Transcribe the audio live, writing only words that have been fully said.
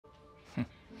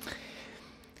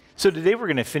So today we're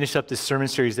going to finish up this sermon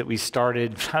series that we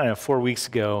started, 4 weeks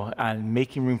ago on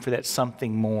making room for that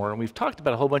something more. And we've talked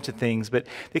about a whole bunch of things, but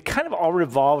they kind of all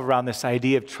revolve around this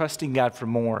idea of trusting God for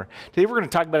more. Today we're going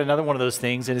to talk about another one of those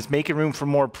things, and it's making room for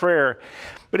more prayer.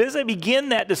 But as I begin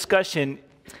that discussion,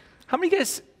 how many of you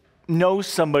guys know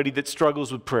somebody that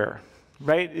struggles with prayer?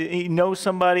 Right? You know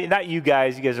somebody, not you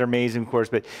guys are amazing, of course,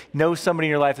 but know somebody in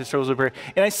your life that struggles with prayer.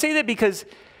 And I say that because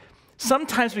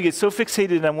sometimes we get so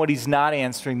fixated on what he's not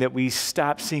answering that we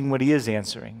stop seeing what he is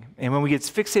answering. And when we get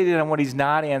fixated on what he's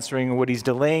not answering or what he's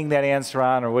delaying that answer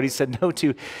on or what he said no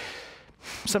to,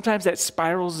 sometimes that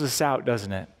spirals us out,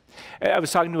 doesn't it? I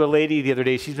was talking to a lady the other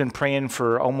day. She's been praying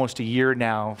for almost a year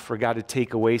now for God to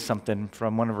take away something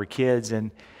from one of her kids. And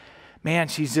man,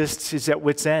 she's at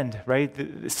wit's end, right?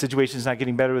 The situation's not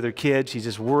getting better with her kid. She's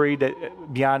just worried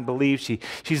beyond belief.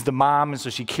 She's the mom, and so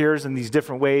she cares in these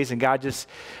different ways. And God just,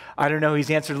 I don't know, he's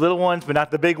answered little ones, but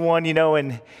not the big one, you know.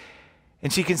 And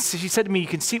she said to me, you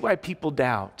can see why people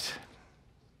doubt.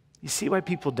 You see why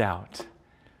people doubt.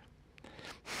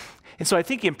 And so I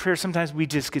think in prayer, sometimes we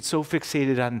just get so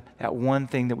fixated on that one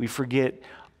thing that we forget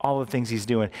all the things he's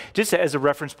doing. Just as a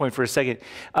reference point for a second,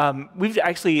 we've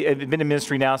actually been in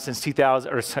ministry now since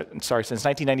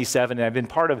 1997, and I've been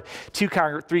part of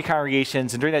three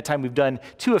congregations, and during that time we've done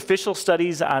 2 official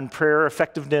studies on prayer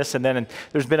effectiveness, and then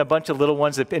there's been a bunch of little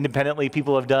ones that independently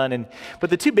people have done,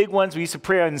 but the 2 big ones, we used to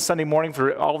pray on Sunday morning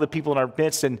for all the people in our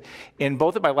midst, and in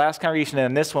both of my last congregation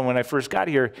and this one, when I first got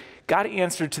here, God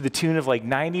answered to the tune of like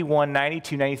 91,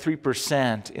 92,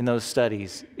 93% in those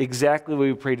studies, exactly what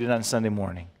we prayed it on Sunday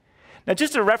morning. Now,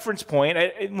 just a reference point,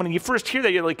 when you first hear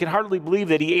that, you can hardly believe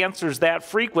that he answers that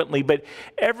frequently, but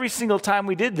every single time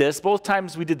we did this, both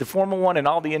times we did the formal one and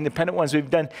all the independent ones we've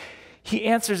done, he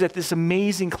answers at this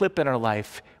amazing clip in our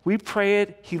life. We pray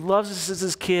it, he loves us as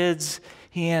his kids,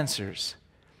 he answers.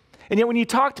 And yet when you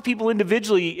talk to people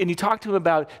individually and you talk to them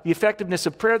about the effectiveness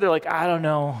of prayer, they're like, I don't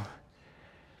know.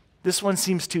 This one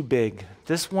seems too big.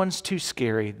 This one's too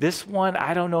scary. This one,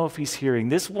 I don't know if he's hearing.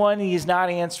 This one, he's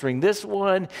not answering. This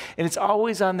one, and it's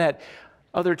always on that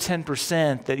other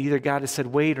 10% that either God has said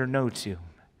wait or no to.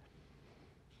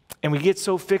 And we get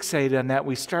so fixated on that,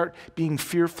 we start being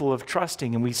fearful of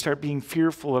trusting, and we start being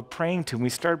fearful of praying to, and we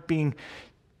start being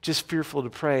just fearful to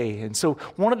pray. And so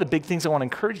one of the big things I want to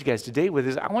encourage you guys today with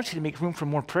is I want you to make room for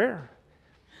more prayer,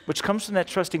 which comes from that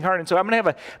trusting heart. And so I'm going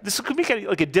to this could be kind of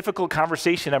like a difficult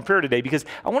conversation on prayer today, because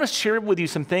I want to share with you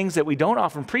some things that we don't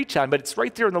often preach on, but it's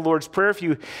right there in the Lord's Prayer if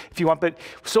you want. But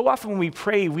so often when we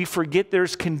pray, we forget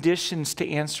there's conditions to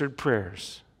answered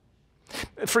prayers.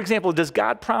 For example, does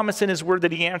God promise in his word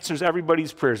that he answers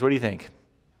everybody's prayers? What do you think?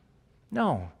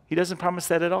 No, he doesn't promise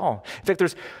that at all. In fact,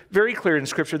 there's very clear in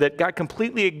Scripture that God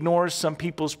completely ignores some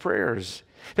people's prayers.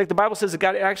 In fact, the Bible says that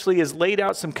God actually has laid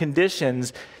out some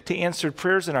conditions to answered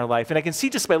prayers in our life. And I can see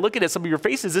just by looking at some of your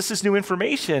faces, this is new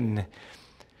information.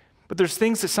 But there's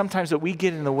things that sometimes that we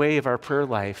get in the way of our prayer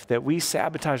life, that we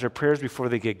sabotage our prayers before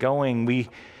they get going. We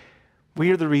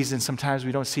are the reason sometimes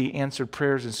we don't see answered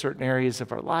prayers in certain areas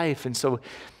of our life. And so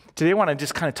today I want to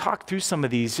just kind of talk through some of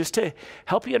these just to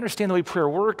help you understand the way prayer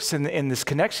works and this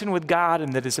connection with God,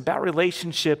 and that it's about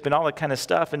relationship and all that kind of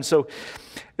stuff. And so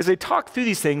as I talk through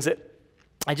these things,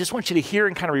 I just want you to hear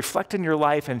and kind of reflect in your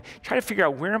life and try to figure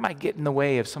out, where am I getting in the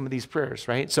way of some of these prayers,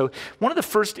 right? So one of the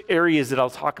first areas that I'll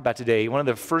talk about today, one of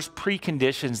the first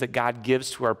preconditions that God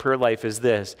gives to our prayer life is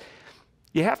this.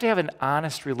 You have to have an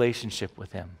honest relationship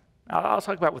with him. I'll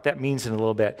talk about what that means in a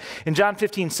little bit. In John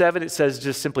 15:7, it says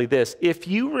just simply this: if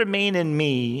you remain in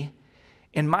me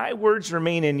and my words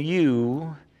remain in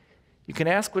you, you can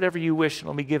ask whatever you wish and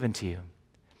it'll be given to you.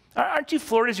 Aren't you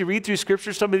floored as you read through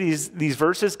Scripture, some of these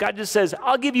verses? God just says,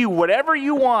 I'll give you whatever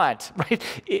you want, right?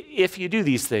 If you do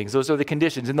these things. Those are the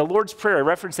conditions. In the Lord's Prayer, I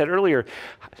referenced that earlier.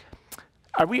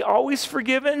 Are we always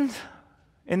forgiven?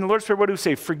 In the Lord's Prayer, what do we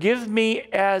say? Forgive me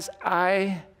as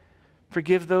I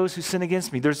forgive those who sin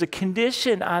against me. There's a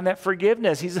condition on that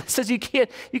forgiveness. He says you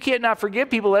can't not forgive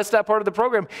people. That's not part of the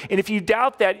program. And if you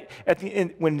doubt that,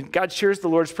 when God shares the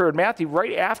Lord's Prayer in Matthew,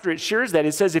 right after it shares that,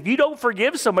 it says, if you don't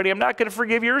forgive somebody, I'm not going to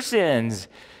forgive your sins.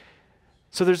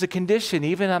 So there's a condition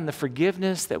even on the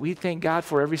forgiveness that we thank God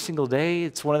for every single day.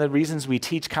 It's one of the reasons we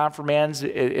teach confirmands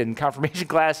in confirmation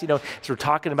class, as we're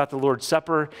talking about the Lord's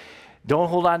Supper. Don't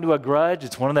hold on to a grudge.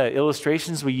 It's one of the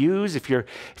illustrations we use. If you're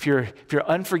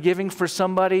unforgiving for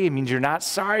somebody, it means you're not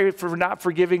sorry for not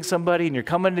forgiving somebody, and you're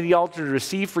coming to the altar to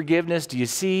receive forgiveness. Do you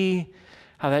see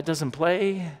how that doesn't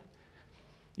play?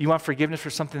 You want forgiveness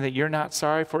for something that you're not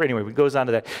sorry for? Anyway, it goes on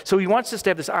to that. So he wants us to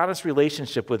have this honest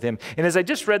relationship with him. And as I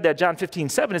just read that, John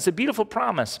 15:7, it's a beautiful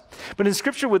promise. But in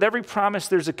Scripture, with every promise,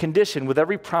 there's a condition. With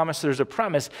every promise, there's a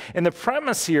premise. And the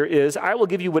premise here is, I will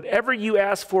give you whatever you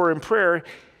ask for in prayer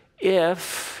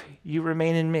if you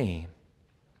remain in me.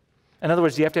 In other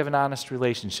words, you have to have an honest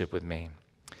relationship with me.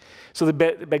 So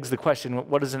that begs the question,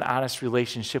 what does an honest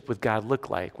relationship with God look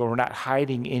like, where we're not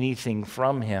hiding anything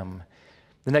from him?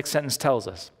 The next sentence tells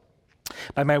us,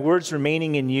 by my words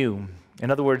remaining in you.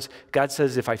 In other words, God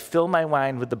says, if I fill my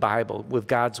mind with the Bible, with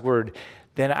God's word,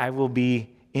 then I will be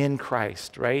in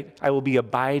Christ, right? I will be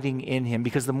abiding in him,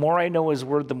 because the more I know his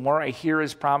word, the more I hear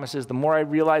his promises, the more I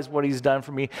realize what he's done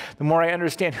for me, the more I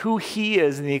understand who he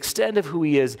is and the extent of who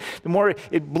he is, the more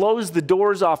it blows the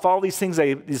doors off all these things,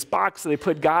 this box that I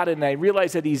put God in, and I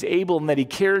realize that he's able and that he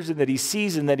cares and that he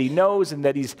sees and that he knows and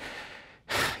that he's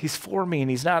for me and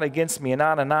he's not against me, and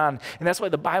on and on. And that's why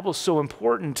the Bible's so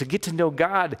important, to get to know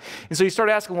God. And so you start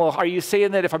asking, well, are you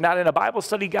saying that if I'm not in a Bible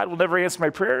study, God will never answer my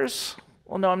prayers?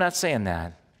 Well, no, I'm not saying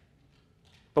that.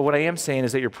 But what I am saying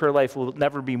is that your prayer life will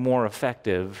never be more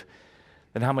effective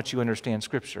than how much you understand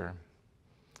Scripture.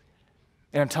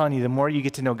 And I'm telling you, the more you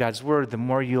get to know God's word, the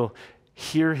more you'll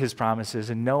hear his promises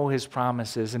and know his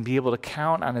promises and be able to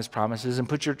count on his promises and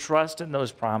put your trust in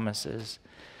those promises.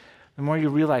 The more you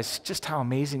realize just how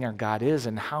amazing our God is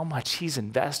and how much he's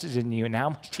invested in you and how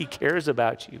much he cares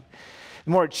about you.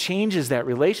 The more it changes that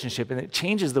relationship and it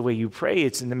changes the way you pray.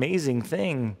 It's an amazing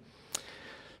thing.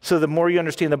 So the more you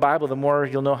understand the Bible, the more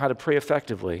you'll know how to pray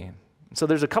effectively. So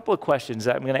there's a couple of questions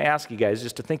that I'm going to ask you guys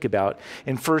just to think about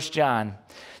in 1 John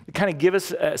to kind of give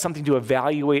us something to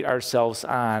evaluate ourselves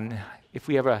on if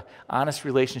we have an honest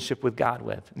relationship with God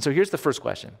with. And so here's the first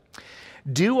question.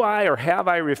 Do I or have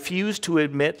I refused to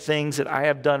admit things that I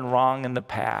have done wrong in the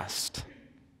past?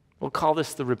 We'll call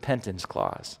this the repentance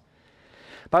clause.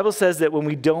 The Bible says that when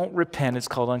we don't repent, it's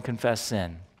called unconfessed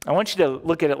sin. I want you to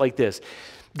look at it like this.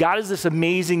 God is this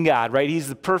amazing God, right? He's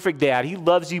the perfect dad. He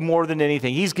loves you more than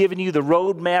anything. He's given you the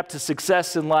roadmap to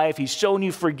success in life. He's shown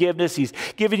you forgiveness. He's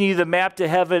given you the map to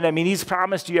heaven. I mean, he's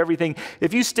promised you everything.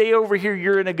 If you stay over here,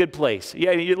 you're in a good place.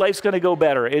 Yeah, your life's going to go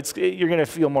better. You're going to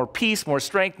feel more peace, more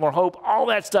strength, more hope, all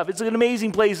that stuff. It's an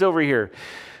amazing place over here.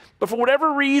 But for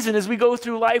whatever reason, as we go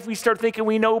through life, we start thinking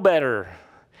we know better.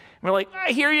 We're like, I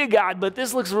hear you, God, but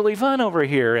this looks really fun over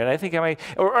here. And I think I might,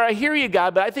 or I hear you,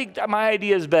 God, but I think my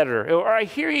idea is better. Or I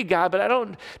hear you, God, but I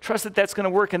don't trust that that's going to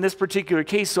work in this particular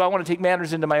case, so I want to take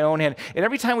matters into my own hand. And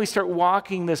every time we start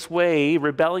walking this way,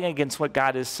 rebelling against what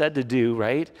God has said to do,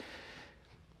 right?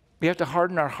 We have to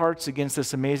harden our hearts against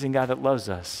this amazing God that loves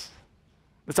us.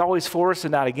 That's always for us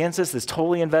and not against us, that's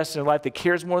totally invested in life, that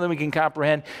cares more than we can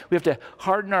comprehend. We have to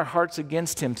harden our hearts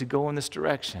against him to go in this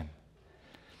direction.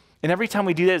 And every time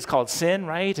we do that, it's called sin,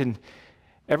 right? And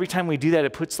every time we do that,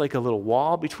 it puts like a little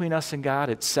wall between us and God.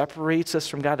 It separates us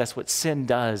from God. That's what sin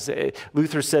does.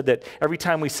 Luther said that every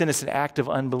time we sin, it's an act of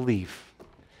unbelief.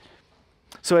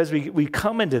 So as we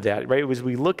come into that, right, as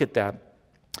we look at that,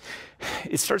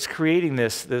 it starts creating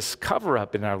this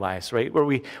cover-up in our lives, right, where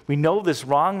we know this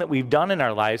wrong that we've done in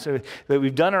our lives, that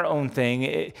we've done our own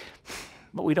thing,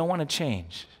 but we don't want to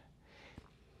change.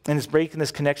 And it's breaking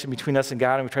this connection between us and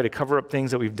God, and we try to cover up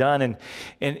things that we've done, and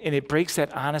it breaks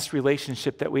that honest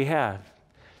relationship that we have.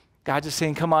 God's just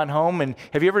saying, come on home, and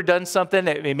have you ever done something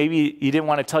that maybe you didn't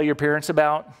want to tell your parents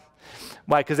about?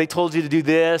 Why? Because they told you to do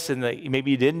this, and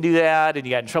maybe you didn't do that, and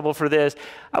you got in trouble for this.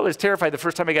 I was terrified the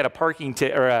first time I got a parking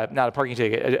ticket, or not a parking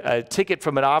ticket, a ticket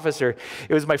from an officer.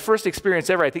 It was my first experience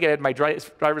ever. I think I had my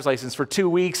driver's license for 2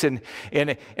 weeks, and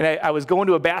I was going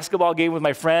to a basketball game with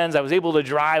my friends. I was able to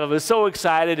drive. I was so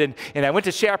excited, and I went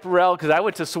to Chaparral because I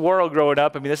went to Saguaro growing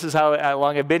up. I mean, this is how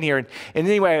long I've been here. And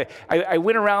anyway, I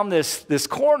went around this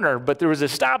corner, but there was a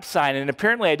stop sign, and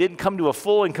apparently I didn't come to a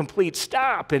full and complete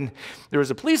stop, and there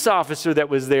was a police officer that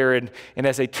was there, and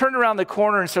as I turned around the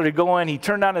corner and started going, he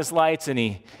turned on his lights, and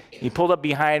he pulled up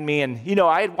behind me. And, you know,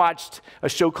 I had watched a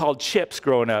show called Chips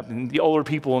growing up, and the older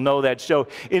people will know that show.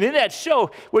 And in that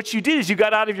show, what you did is you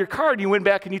got out of your car and you went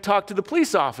back and you talked to the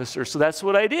police officer. So that's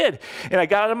what I did. And I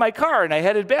got out of my car and I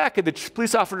headed back, and the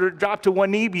police officer dropped to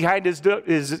one knee behind his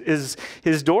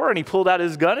door, and he pulled out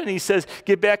his gun and he says,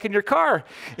 get back in your car.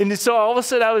 And so all of a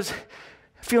sudden I was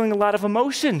feeling a lot of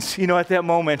emotions, you know, at that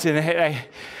moment.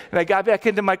 And I got back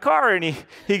into my car, and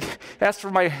he asked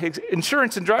for my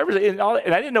insurance and driver's, and I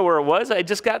didn't know where it was. I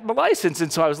just got my license,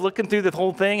 and so I was looking through the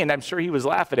whole thing, and I'm sure he was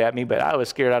laughing at me, but I was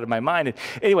scared out of my mind. And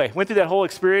anyway, went through that whole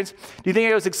experience. Do you think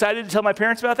I was excited to tell my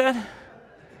parents about that?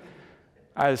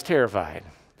 I was terrified.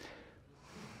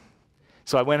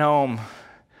 So I went home.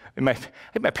 And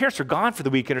my parents were gone for the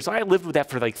weekend, so I lived with that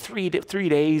for like 3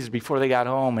 days before they got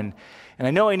home. And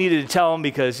I know I needed to tell them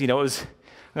because, I'm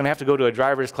going to have to go to a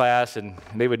driver's class, and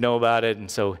they would know about it. And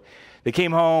so they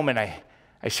came home, and I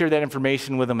shared that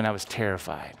information with them, and I was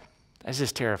terrified. I was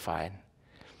just terrified.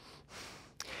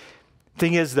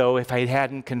 Thing is, though, if I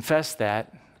hadn't confessed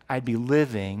that, I'd be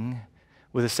living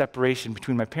with a separation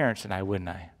between my parents and I, wouldn't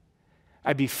I?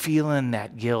 I'd be feeling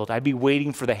that guilt. I'd be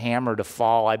waiting for the hammer to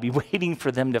fall. I'd be waiting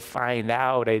for them to find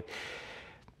out.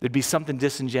 There'd be something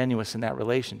disingenuous in that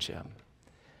relationship.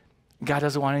 God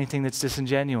doesn't want anything that's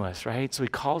disingenuous, right? So he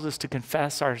calls us to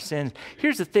confess our sins.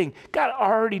 Here's the thing. God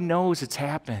already knows it's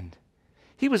happened.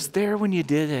 He was there when you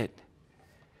did it.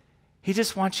 He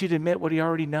just wants you to admit what he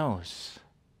already knows.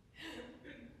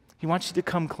 He wants you to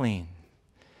come clean.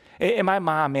 And my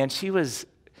mom, man,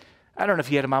 I don't know if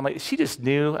you had a mom like, she just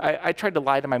knew. I tried to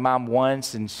lie to my mom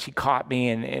once, and she caught me,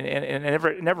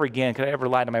 and never again could I ever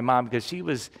lie to my mom, because she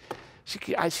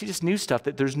just knew stuff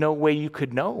that there's no way you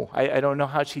could know. I don't know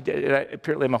how she did it.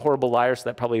 Apparently I'm a horrible liar, so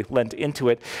that probably lent into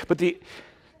it. But the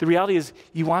reality is,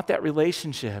 you want that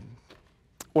relationship.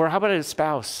 Or how about a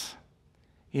spouse?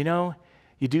 You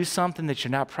do something that you're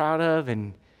not proud of,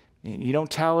 and you don't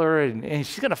tell her, and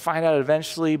she's going to find out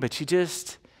eventually, but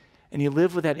and you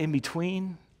live with that in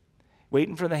between,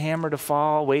 waiting for the hammer to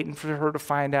fall, waiting for her to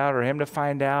find out or him to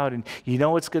find out, and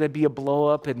it's going to be a blow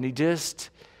up, and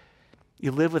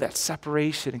you live with that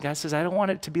separation. And God says, I don't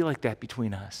want it to be like that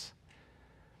between us.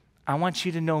 I want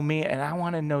you to know me, and I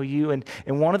want to know you. And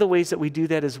one of the ways that we do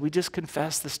that is we just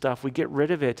confess the stuff. We get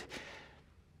rid of it.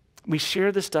 We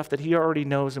share the stuff that he already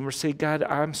knows, and we're saying, God,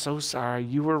 I'm so sorry.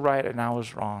 You were right, and I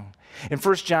was wrong. In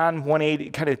 1 John 1:8,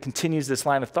 it kind of continues this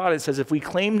line of thought. It says, if we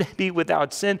claim to be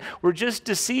without sin, we're just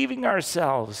deceiving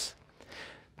ourselves.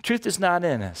 The truth is not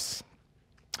in us.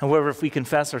 However, if we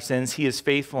confess our sins, he is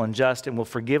faithful and just and will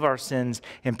forgive our sins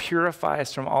and purify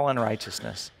us from all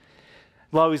unrighteousness.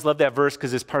 We'll always love that verse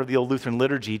because it's part of the old Lutheran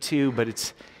liturgy too, but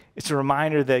it's a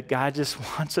reminder that God just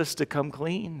wants us to come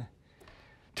clean,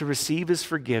 to receive his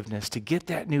forgiveness, to get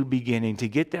that new beginning, to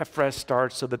get that fresh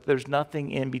start so that there's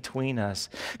nothing in between us.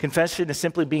 Confession is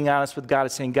simply being honest with God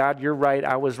and saying, God, you're right,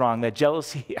 I was wrong. That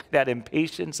jealousy, that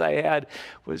impatience I had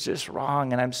was just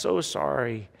wrong, and I'm so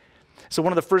sorry. So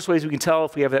one of the first ways we can tell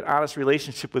if we have that honest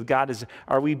relationship with God is,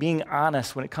 are we being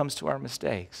honest when it comes to our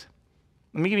mistakes?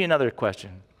 Let me give you another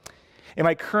question. Am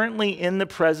I currently in the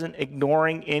present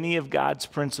ignoring any of God's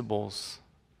principles?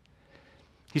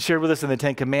 He shared with us in the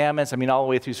 10 Commandments, all the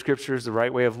way through Scripture is the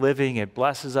right way of living. It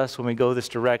blesses us when we go this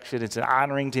direction. It's an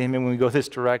honoring to him when we go this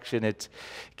direction. It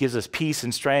gives us peace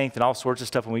and strength and all sorts of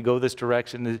stuff when we go this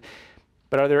direction.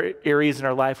 But are there areas in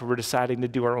our life where we're deciding to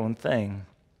do our own thing?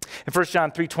 In 1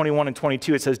 John 3:21 and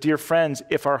 22, it says, Dear friends,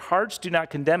 if our hearts do not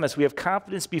condemn us, we have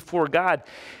confidence before God,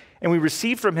 and we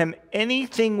receive from him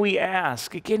anything we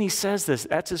ask. Again, he says this.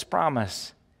 That's his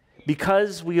promise.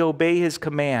 Because we obey his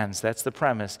commands, that's the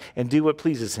premise, and do what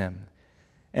pleases him.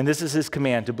 And this is his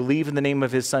command, to believe in the name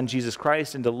of his Son, Jesus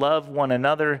Christ, and to love one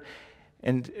another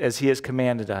and as he has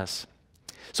commanded us.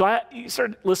 So you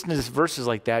start listening to verses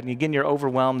like that, and again, you're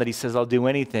overwhelmed that he says, I'll do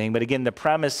anything. But again, the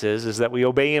premise is that we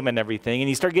obey him in everything. And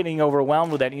you start getting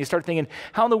overwhelmed with that, and you start thinking,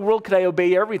 how in the world could I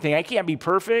obey everything? I can't be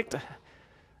perfect.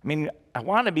 I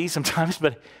want to be sometimes,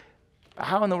 but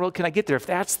how in the world can I get there? If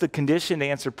that's the condition to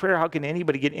answer prayer, how can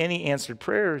anybody get any answered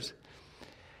prayers?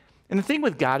 And the thing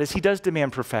with God is he does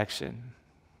demand perfection,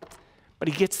 but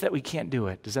he gets that we can't do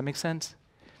it. Does that make sense?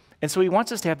 And so he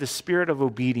wants us to have the spirit of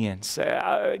obedience.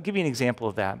 I'll give you an example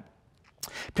of that.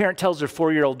 A parent tells their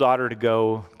 4-year-old daughter to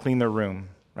go clean their room,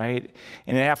 right?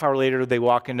 And a half hour later, they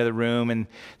walk into the room, and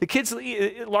the kids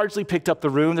largely picked up the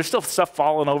room. There's still stuff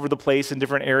falling over the place in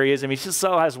different areas. She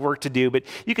still has work to do, but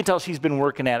you can tell she's been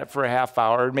working at it for a half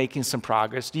hour, making some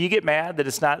progress. Do you get mad that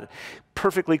it's not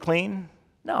perfectly clean?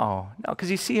 No, because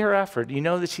you see her effort. You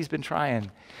know that she's been trying.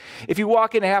 If you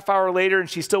walk in a half hour later and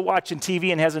she's still watching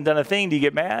TV and hasn't done a thing, do you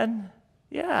get mad?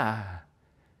 Yeah,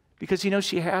 because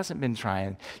she hasn't been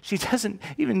trying. She hasn't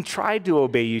even tried to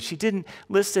obey you. She didn't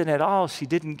listen at all. She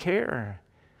didn't care.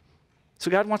 So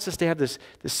God wants us to have this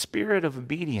spirit of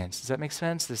obedience. Does that make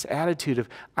sense? This attitude of,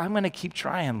 I'm going to keep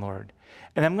trying, Lord.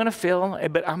 And I'm going to fail,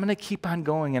 but I'm going to keep on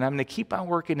going, and I'm going to keep on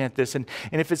working at this. And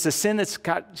if it's a sin that's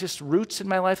got just roots in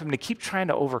my life, I'm going to keep trying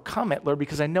to overcome it, Lord,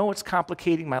 because I know it's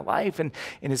complicating my life, and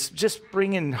it's just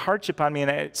bringing hardship on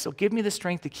me. So give me the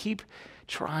strength to keep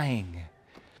trying.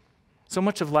 So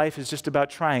much of life is just about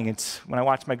trying. It's when I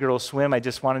watch my girls swim, I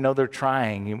just want to know they're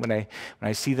trying. When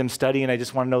I see them studying, I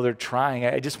just want to know they're trying.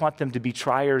 I just want them to be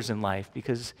triers in life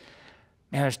because,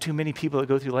 man, there's too many people that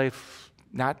go through life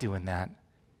not doing that.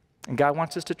 And God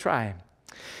wants us to try.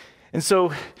 And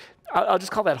so I'll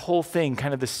just call that whole thing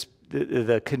kind of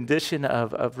the condition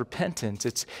of repentance.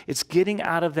 It's getting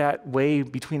out of that way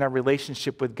between our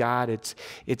relationship with God.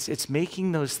 It's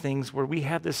making those things where we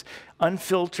have this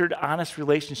unfiltered, honest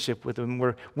relationship with Him,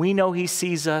 where we know He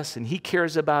sees us and He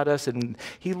cares about us and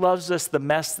He loves us the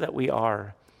mess that we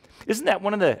are. Isn't that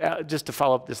one of the, just to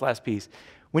follow up this last piece,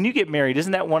 when you get married,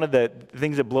 isn't that one of the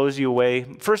things that blows you away?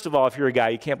 First of all, if you're a guy,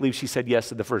 you can't believe she said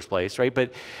yes in the first place, right?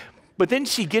 But then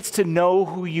she gets to know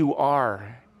who you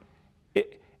are.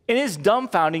 It is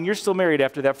dumbfounding you're still married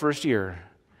after that first year,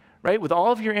 right? With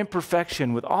all of your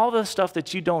imperfection, with all the stuff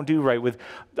that you don't do right, with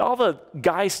all the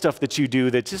guy stuff that you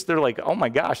do that just, they're like, oh my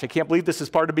gosh, I can't believe this is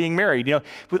part of being married. You know,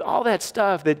 with all that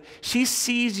stuff that she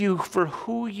sees you for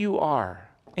who you are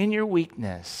in your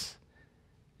weakness,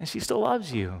 and she still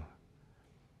loves you.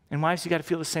 And wives, you got to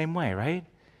feel the same way, right?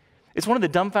 It's one of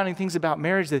the dumbfounding things about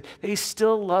marriage that they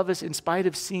still love us in spite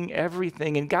of seeing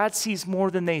everything, and God sees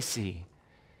more than they see.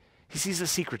 He sees the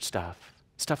secret stuff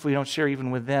we don't share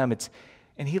even with them.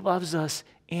 And He loves us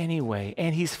anyway.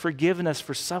 And He's forgiven us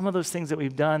for some of those things that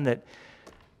we've done that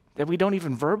we don't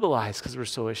even verbalize because we're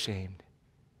so ashamed.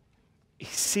 He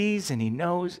sees and He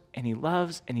knows and He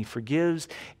loves and He forgives.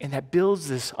 And that builds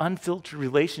this unfiltered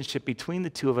relationship between the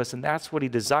two of us. And that's what He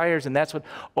desires. And that's what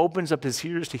opens up His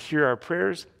ears to hear our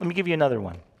prayers. Let me give you another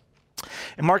one.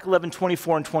 In Mark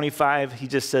 11:24 and 25, He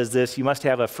just says this: you must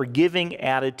have a forgiving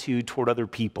attitude toward other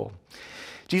people.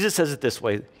 Jesus says it this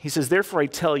way. He says, therefore I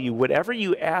tell you, whatever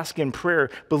you ask in prayer,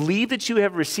 believe that you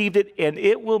have received it and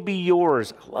it will be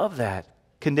yours. I love that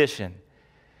condition.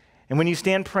 And when you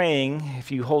stand praying,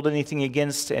 if you hold anything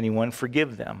against anyone,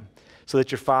 forgive them, so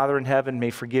that your Father in heaven may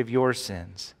forgive your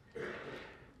sins.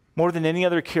 More than any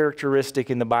other characteristic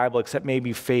in the Bible, except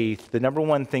maybe faith, the number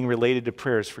one thing related to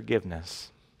prayer is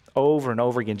forgiveness. Over and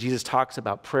over again, Jesus talks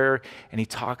about prayer and He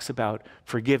talks about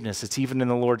forgiveness. It's even in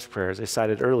the Lord's Prayer, as I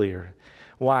cited earlier.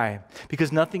 Why?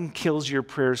 Because nothing kills your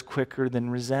prayers quicker than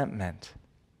resentment.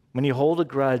 When you hold a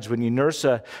grudge, when you nurse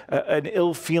an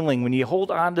ill feeling, when you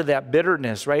hold on to that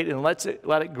bitterness, right, and let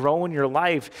it grow in your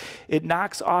life, it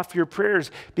knocks off your prayers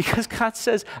because God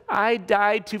says, I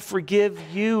died to forgive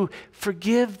you.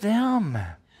 Forgive them.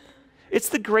 It's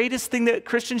the greatest thing that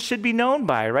Christians should be known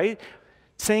by, right?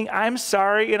 Saying, I'm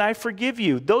sorry and I forgive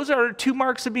you. Those are two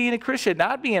marks of being a Christian,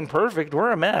 not being perfect. We're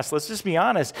a mess. Let's just be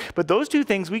honest. But those two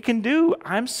things we can do.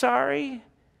 I'm sorry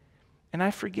and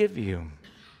I forgive you.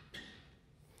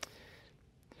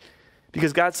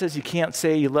 Because God says you can't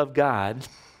say you love God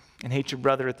and hate your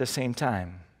brother at the same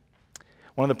time.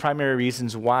 One of the primary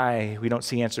reasons why we don't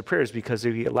see answered prayers is because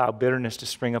we allow bitterness to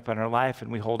spring up in our life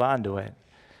and we hold on to it.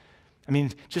 I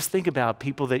mean, just think about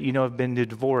people that you know have been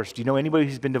divorced. Do you know anybody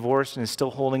who's been divorced and is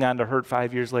still holding on to hurt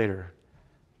 5 years later,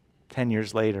 10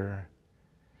 years later,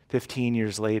 15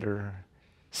 years later,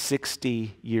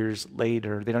 60 years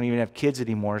later? They don't even have kids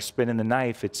anymore, spinning the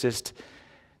knife. It's just,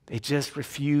 they just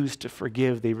refuse to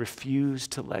forgive. They refuse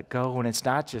to let go. And it's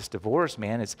not just divorce,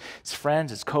 man. It's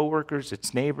friends, it's coworkers,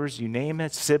 it's neighbors, you name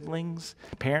it, siblings,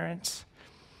 parents.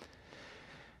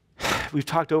 We've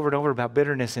talked over and over about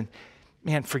bitterness, and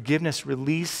man, forgiveness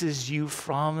releases you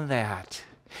from that.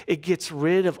 It gets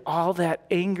rid of all that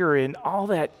anger and all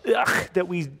that that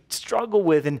we struggle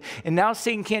with. And now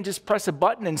Satan can't just press a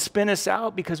button and spin us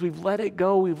out because we've let it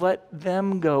go. We've let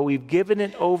them go. We've given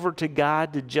it over to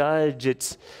God to judge.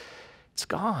 It's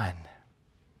gone.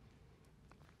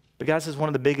 But God says one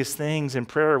of the biggest things in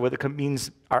prayer, whether it means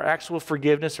our actual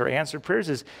forgiveness or answered prayers,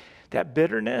 is that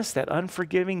bitterness, that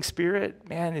unforgiving spirit,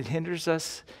 man, it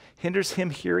hinders Him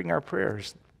hearing our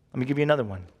prayers. Let me give you another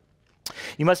one.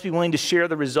 You must be willing to share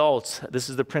the results. This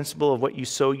is the principle of what you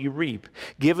sow, you reap.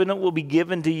 Given it will be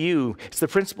given to you. It's the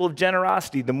principle of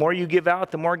generosity. The more you give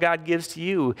out, the more God gives to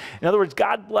you. In other words,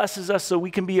 God blesses us so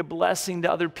we can be a blessing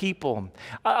to other people.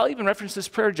 I'll even reference this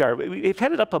prayer jar. We've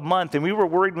had it up a month, and we were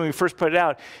worried when we first put it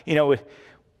out,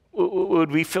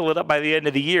 would we fill it up by the end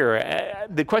of the year?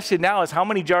 The question now is, how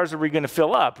many jars are we going to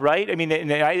fill up, right? I mean,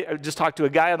 and I just talked to a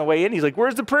guy on the way in. He's like,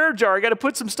 where's the prayer jar? I got to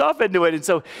put some stuff into it.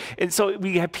 And so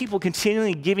we have people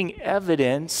continually giving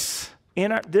evidence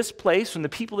in this place from the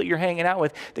people that you're hanging out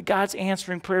with that God's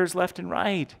answering prayers left and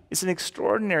right. It's an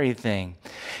extraordinary thing.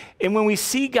 And when we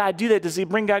see God do that, does He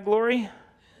bring God glory?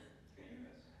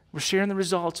 We're sharing the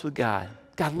results with God.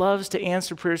 God loves to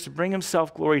answer prayers, to bring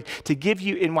Himself glory, to give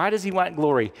you. And why does He want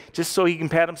glory? Just so He can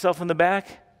pat Himself on the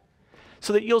back?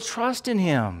 So that you'll trust in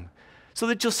Him. So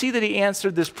that you'll see that He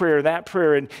answered this prayer, that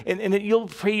prayer, and that you'll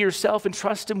pray yourself and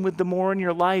trust Him with the more in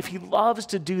your life. He loves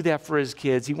to do that for His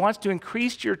kids. He wants to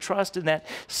increase your trust in that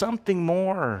something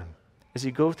more as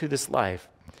you go through this life.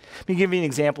 Let me give you an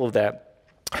example of that.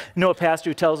 I know a pastor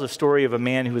who tells a story of a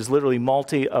man who was literally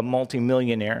a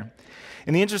multi-millionaire.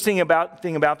 And the interesting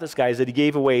thing about this guy is that he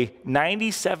gave away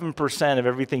 97% of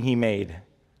everything he made.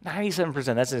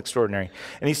 97%, that's extraordinary.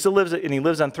 And he still lives, and he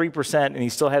lives on 3%, and he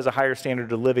still has a higher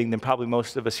standard of living than probably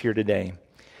most of us here today.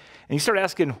 And you start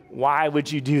asking, why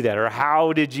would you do that? Or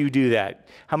how did you do that?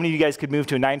 How many of you guys could move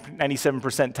to a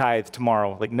 97% tithe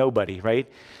tomorrow? Like nobody, right?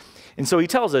 And so he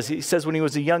tells us, he says when he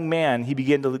was a young man, he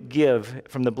began to give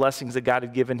from the blessings that God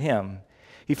had given him.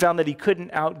 He found that he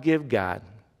couldn't outgive God.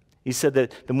 He said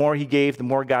that the more he gave, the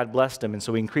more God blessed him. And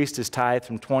so he increased his tithe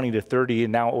from 20 to 30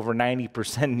 and now over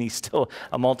 90%, and he's still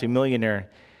a multimillionaire.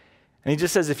 And he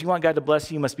just says, if you want God to bless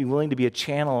you, you must be willing to be a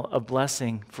channel of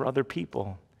blessing for other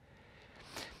people.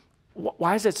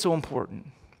 Why is that so important?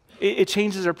 It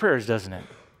changes our prayers, doesn't it?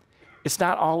 It's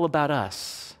not all about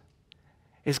us.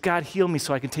 It's God heal me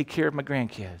so I can take care of my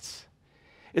grandkids.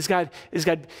 It's God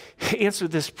answer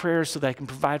this prayer so that I can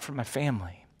provide for my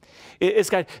family.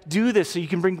 It's God, do this so you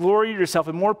can bring glory to yourself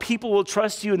and more people will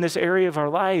trust you in this area of our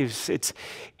lives.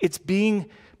 It's being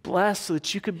blessed so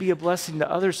that you could be a blessing to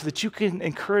others, so that you can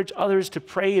encourage others to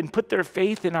pray and put their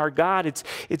faith in our God.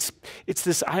 It's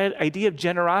this idea of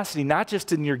generosity, not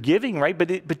just in your giving, right?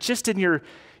 But just in your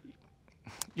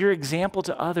example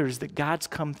to others that God's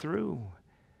come through.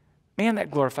 Man,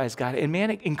 that glorifies God. And man,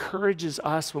 it encourages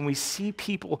us when we see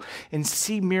people and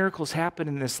see miracles happen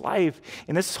in this life.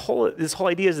 And this whole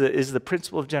idea is the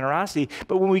principle of generosity.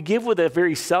 But when we give with a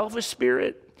very selfish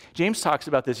spirit, James talks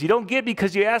about this. You don't give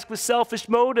because you ask with selfish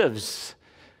motives,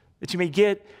 that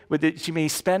you may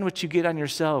spend what you get on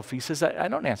yourself. He says, I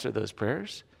don't answer those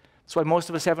prayers. That's why most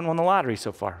of us haven't won the lottery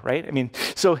so far, right? I mean,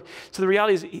 so the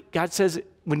reality is God says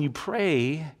when you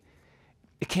pray,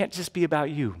 it can't just be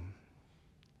about you.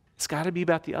 It's got to be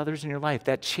about the others in your life.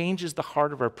 That changes the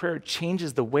heart of our prayer. It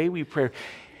changes the way we pray.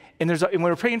 And when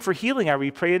we're praying for healing, are we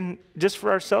praying just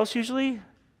for ourselves usually?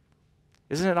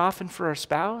 Isn't it often for our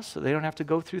spouse so they don't have to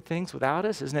go through things without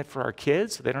us? Isn't it for our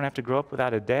kids so they don't have to grow up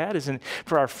without a dad? Isn't it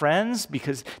for our friends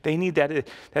because they need that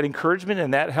encouragement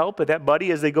and that help and that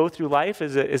buddy as they go through life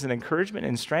as an encouragement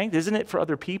and strength? Isn't it for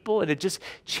other people? And it just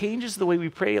changes the way we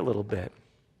pray a little bit.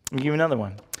 I'll give you another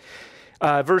one.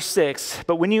 Verse 6,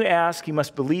 but when you ask, you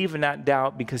must believe and not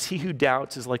doubt, because he who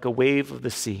doubts is like a wave of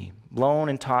the sea, blown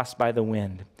and tossed by the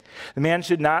wind. The man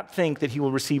should not think that he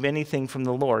will receive anything from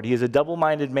the Lord. He is a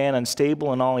double-minded man,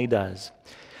 unstable in all he does.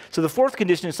 So the fourth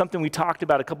condition is something we talked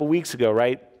about a couple weeks ago,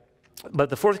 right?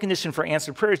 But the fourth condition for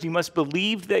answered prayer is you must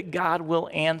believe that God will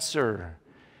answer.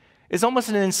 It's almost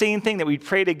an insane thing that we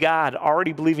pray to God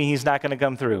already believing he's not going to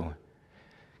come through.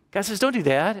 God says, don't do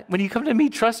that. When you come to me,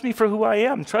 trust me for who I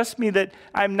am. Trust me that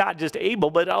I'm not just able,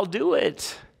 but I'll do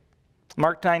it.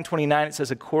 Mark 9:29, it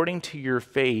says, according to your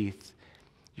faith,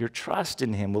 your trust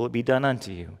in him, will it be done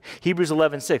unto you? Hebrews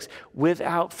 11:6,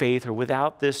 without faith or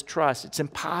without this trust, it's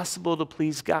impossible to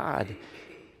please God.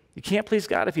 You can't please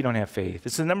God if you don't have faith.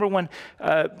 It's the number one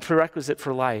prerequisite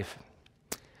for life.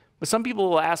 But some people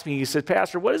will ask me, he said,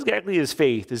 Pastor, what exactly is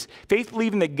faith? Is faith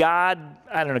believing that God,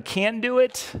 can do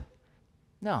it?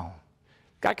 No.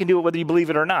 God can do it whether you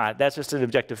believe it or not. That's just an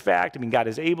objective fact. I mean, God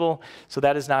is able, so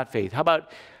that is not faith. How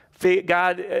about faith,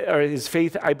 God, or his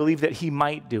faith, I believe that he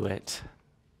might do it?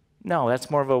 No, that's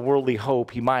more of a worldly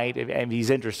hope. He might, if he's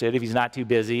interested, if he's not too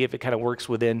busy, if it kind of works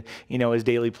within, his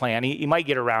daily plan. He might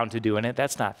get around to doing it.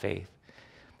 That's not faith.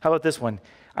 How about this one?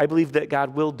 I believe that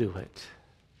God will do it.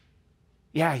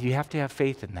 Yeah, you have to have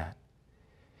faith in that.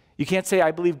 You can't say,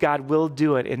 I believe God will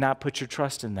do it and not put your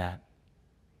trust in that.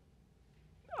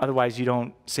 Otherwise, you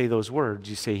don't say those words.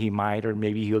 You say he might, or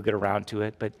maybe he'll get around to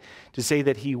it. But to say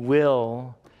that he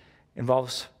will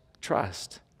involves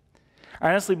trust. I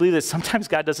honestly believe that sometimes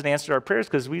God doesn't answer our prayers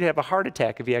because we'd have a heart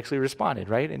attack if he actually responded,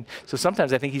 right? And so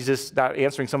sometimes I think he's just not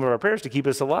answering some of our prayers to keep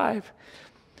us alive.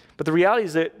 But the reality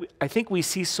is that I think we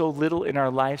see so little in our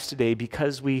lives today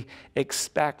because we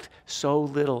expect so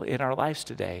little in our lives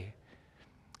today.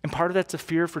 And part of that's a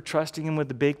fear for trusting him with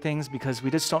the big things because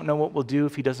we just don't know what we'll do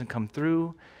if he doesn't come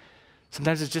through.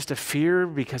 Sometimes it's just a fear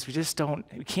because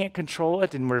we can't control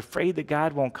it and we're afraid that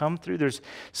God won't come through. There's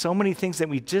so many things that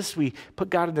we put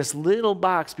God in this little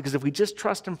box because if we just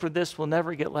trust him for this, we'll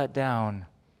never get let down.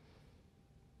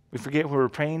 We forget who we're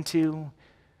praying to.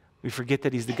 We forget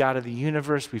that he's the God of the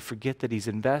universe. We forget that he's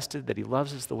invested, that he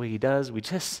loves us the way he does. We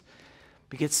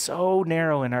get so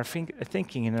narrow in our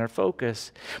thinking and in our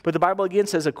focus. But the Bible again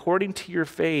says, according to your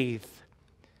faith,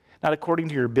 not according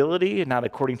to your ability and not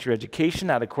according to your education,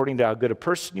 not according to how good a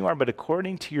person you are, but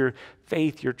according to your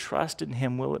faith, your trust in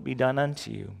him, will it be done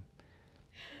unto you.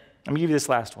 Let me give you this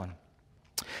last one.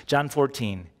 John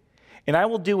 14. And I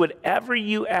will do whatever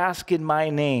you ask in my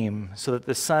name so that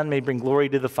the Son may bring glory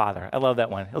to the Father. I love that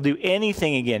one. He'll do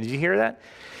anything again. Did you hear that?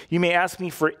 You may ask me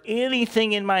for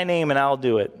anything in my name and I'll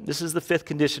do it. This is the fifth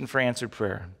condition for answered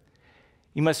prayer.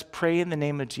 You must pray in the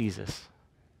name of Jesus.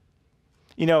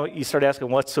 You know, you start asking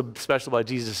what's so special about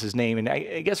Jesus' name. And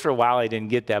I guess for a while I didn't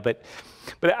get that. But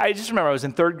I just remember I was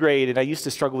in third grade and I used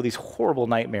to struggle with these horrible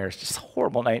nightmares, just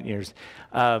horrible nightmares.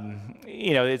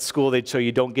 You know, at school they'd show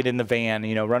you don't get in the van,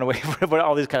 you know, run away,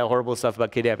 all this kind of horrible stuff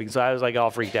about kidnapping. So I was like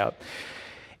all freaked out.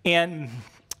 And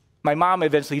my mom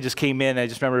eventually just came in. I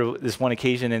just remember this one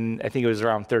occasion, and I think it was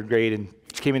around third grade, and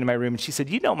she came into my room and she said,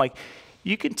 you know, Mike,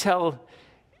 you can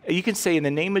say in the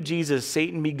name of Jesus,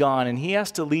 Satan be gone, and he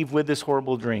has to leave with this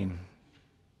horrible dream.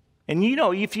 And you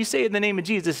know, if you say in the name of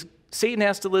Jesus, Satan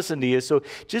has to listen to you. So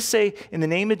just say in the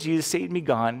name of Jesus, Satan be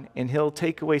gone, and he'll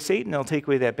take away Satan, he'll take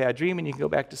away that bad dream, and you can go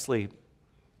back to sleep.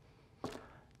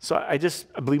 So I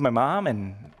believe my mom,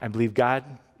 and I believe God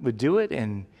would do it.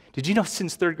 And did you know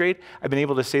since third grade, I've been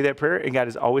able to say that prayer, and God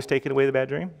has always taken away the bad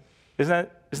dream? Isn't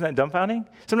that dumbfounding?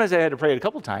 Sometimes I had to pray it a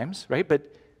couple times, right? But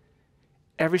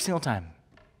every single time.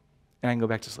 And I can go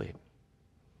back to sleep.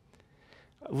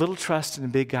 A little trust in a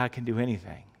big God can do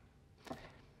anything.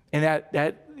 And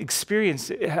that experience,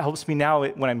 it helps me now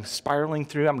when I'm spiraling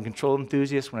through. I'm a control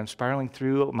enthusiast. When I'm spiraling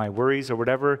through my worries or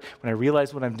whatever, when I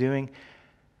realize what I'm doing,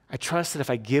 I trust that if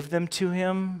I give them to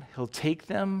him, he'll take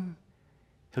them,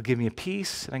 he'll give me a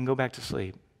peace, and I can go back to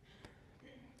sleep.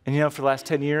 And you know, for the last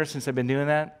 10 years since I've been doing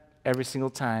that, every single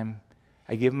time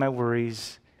I give him my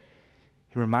worries,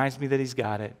 he reminds me that he's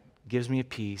got it, gives me a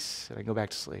peace, and I go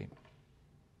back to sleep.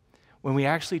 When we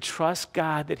actually trust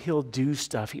God that he'll do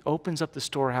stuff, he opens up the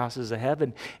storehouses of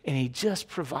heaven, and he just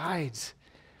provides.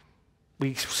 We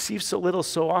receive so little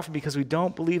so often because we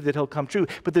don't believe that he'll come true.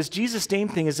 But this Jesus name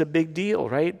thing is a big deal,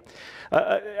 right?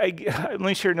 Let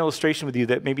me share an illustration with you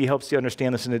that maybe helps you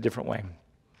understand this in a different way.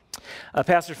 A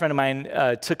pastor friend of mine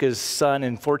took his son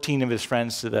and 14 of his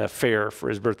friends to the fair for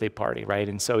his birthday party, right?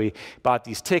 And so he bought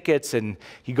these tickets, and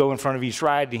he'd go in front of each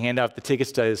ride, and he'd hand out the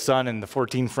tickets to his son and the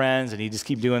 14 friends, and he'd just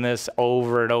keep doing this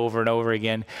over and over and over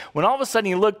again. When all of a sudden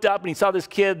he looked up and he saw this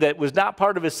kid that was not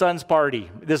part of his son's party.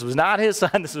 This was not his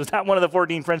son. This was not one of the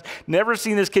 14 friends. Never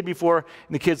seen this kid before,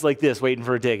 and the kid's like this, waiting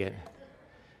for a ticket.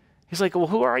 He's like, well,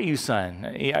 who are you,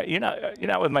 son? You're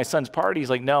not with my son's party. He's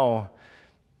like, no.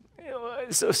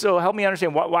 So help me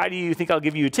understand, why do you think I'll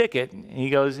give you a ticket? And he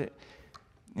goes, and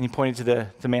he pointed to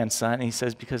the man's son, and he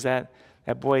says, because that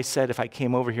boy said if I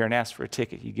came over here and asked for a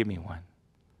ticket, you'd give me one.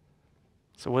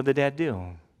 So what did the dad do?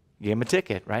 He gave him a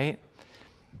ticket, right?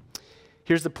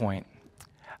 Here's the point.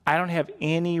 I don't have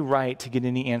any right to get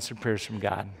any answered prayers from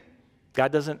God.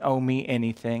 God doesn't owe me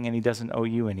anything, and he doesn't owe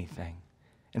you anything.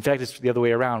 In fact, it's the other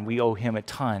way around. We owe him a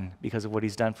ton because of what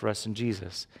he's done for us in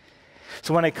Jesus.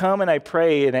 So when I come and I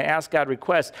pray and I ask God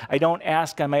requests, I don't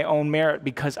ask on my own merit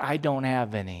because I don't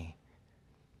have any.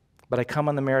 But I come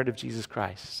on the merit of Jesus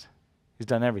Christ, who's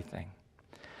done everything.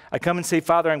 I come and say,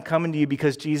 Father, I'm coming to you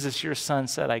because Jesus, your son,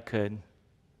 said I could.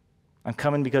 I'm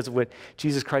coming because of what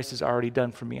Jesus Christ has already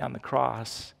done for me on the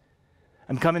cross.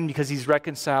 I'm coming because he's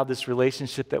reconciled this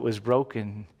relationship that was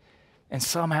broken. And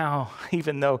somehow,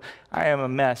 even though I am a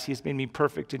mess, he's made me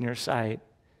perfect in your sight,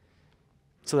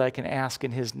 so that I can ask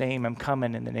in his name. I'm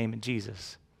coming in the name of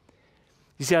Jesus.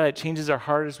 You see how that changes our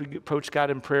heart as we approach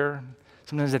God in prayer?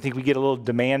 Sometimes I think we get a little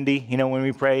demandy, when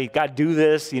we pray, God, do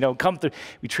this, come through.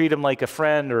 We treat him like a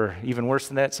friend, or even worse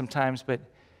than that sometimes, but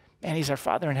man, he's our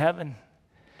Father in heaven.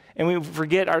 And we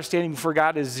forget our standing before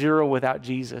God is zero without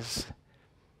Jesus.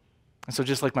 And so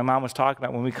just like my mom was talking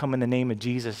about, when we come in the name of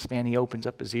Jesus, man, he opens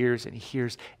up his ears and he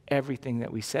hears everything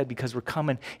that we said because we're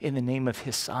coming in the name of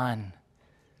his son,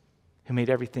 who made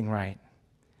everything right.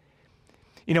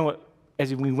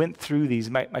 As we went through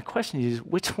these, my question is,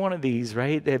 which one of these,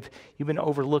 right, have you been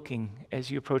overlooking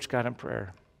as you approach God in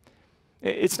prayer?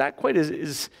 It's not quite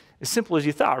as simple as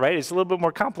you thought, right? It's a little bit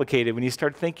more complicated when you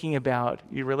start thinking about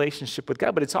your relationship with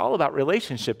God, but it's all about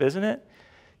relationship, isn't it?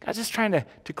 God's just trying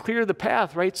to clear the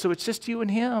path, right? So it's just you and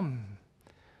him,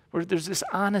 where there's this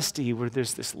honesty, where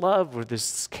there's this love, where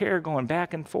there's this care going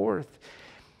back and forth.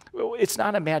 It's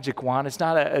not a magic wand. It's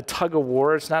not a tug of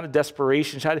war. It's not a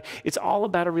desperation shot. It's all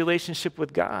about a relationship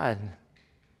with God.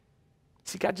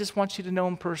 See, God just wants you to know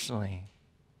him personally.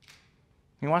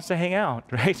 He wants to hang out,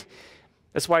 right?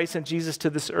 That's why he sent Jesus to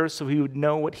this earth, so he would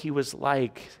know what he was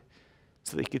like,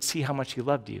 so that he could see how much he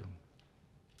loved you,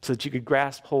 so that you could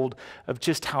grasp hold of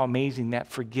just how amazing that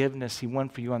forgiveness he won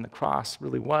for you on the cross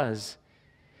really was.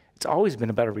 It's always been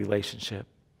about a relationship.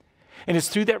 And it's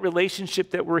through that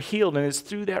relationship that we're healed, and it's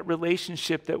through that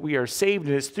relationship that we are saved,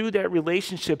 and it's through that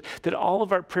relationship that all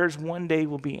of our prayers one day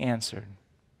will be answered.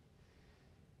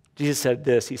 Jesus said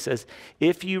this, he says,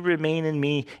 if you remain in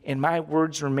me and my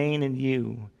words remain in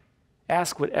you,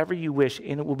 ask whatever you wish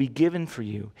and it will be given for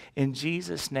you. In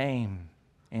Jesus' name,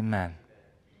 amen.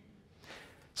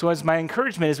 So as my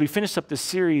encouragement as we finish up this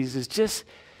series is just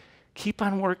keep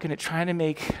on working at trying to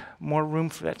make more room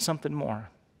for that something more.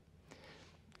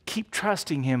 Keep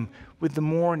trusting him with the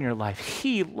more in your life.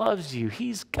 He loves you.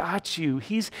 He's got you.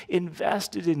 He's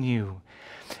invested in you.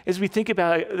 As we think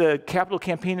about the capital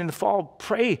campaign in the fall,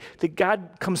 pray that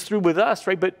God comes through with us,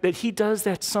 right? But that he does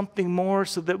that something more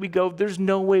so that we go, there's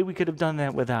no way we could have done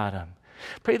that without him.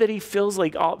 Pray that he fills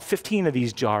like all 15 of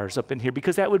these jars up in here,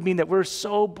 because that would mean that we're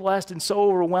so blessed and so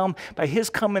overwhelmed by his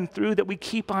coming through that we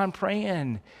keep on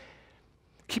praying.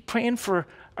 Keep praying for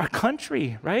our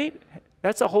country, right?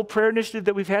 That's a whole prayer initiative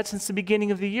that we've had since the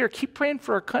beginning of the year. Keep praying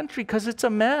for our country because it's a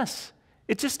mess.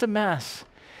 It's just a mess.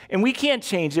 And we can't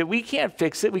change it. We can't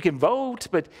fix it. We can vote,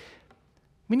 but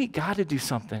we need God to do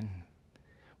something.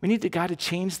 We need God to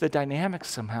change the dynamics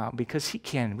somehow because he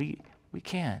can. We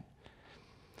can't.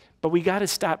 But we got to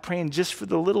stop praying just for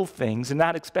the little things and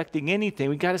not expecting anything.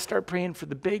 We got to start praying for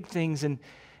the big things and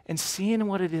seeing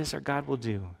what it is our God will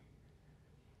do.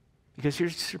 Because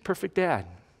here's your perfect dad.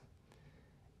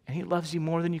 And he loves you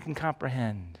more than you can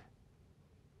comprehend.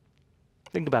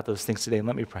 Think about those things today and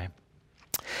let me pray.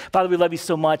 Father, we love you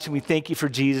so much and we thank you for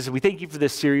Jesus. And we thank you for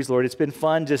this series, Lord. It's been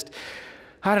fun just,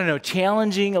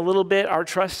 challenging a little bit our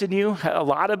trust in you, a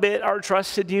lot of it our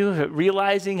trust in you,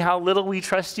 realizing how little we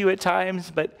trust you at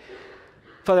times. But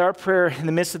Father, our prayer in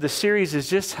the midst of the series is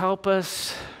just help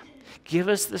us, give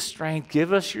us the strength,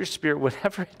 give us your spirit,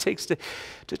 whatever it takes to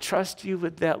trust you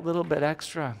with that little bit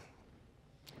extra,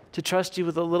 to trust you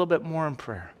with a little bit more in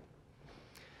prayer,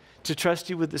 to trust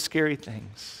you with the scary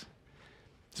things,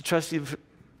 to trust you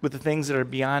with the things that are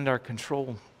beyond our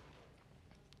control,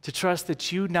 to trust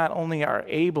that you not only are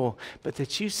able, but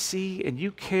that you see and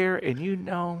you care and you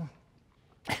know,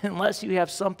 unless you have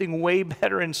something way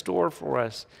better in store for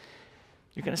us,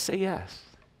 you're going to say yes.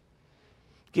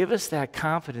 Give us that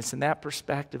confidence and that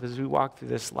perspective as we walk through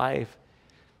this life.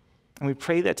 And we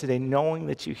pray that today, knowing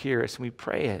that you hear us, and we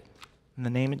pray it in the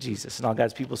name of Jesus. And all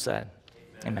God's people said,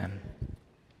 amen.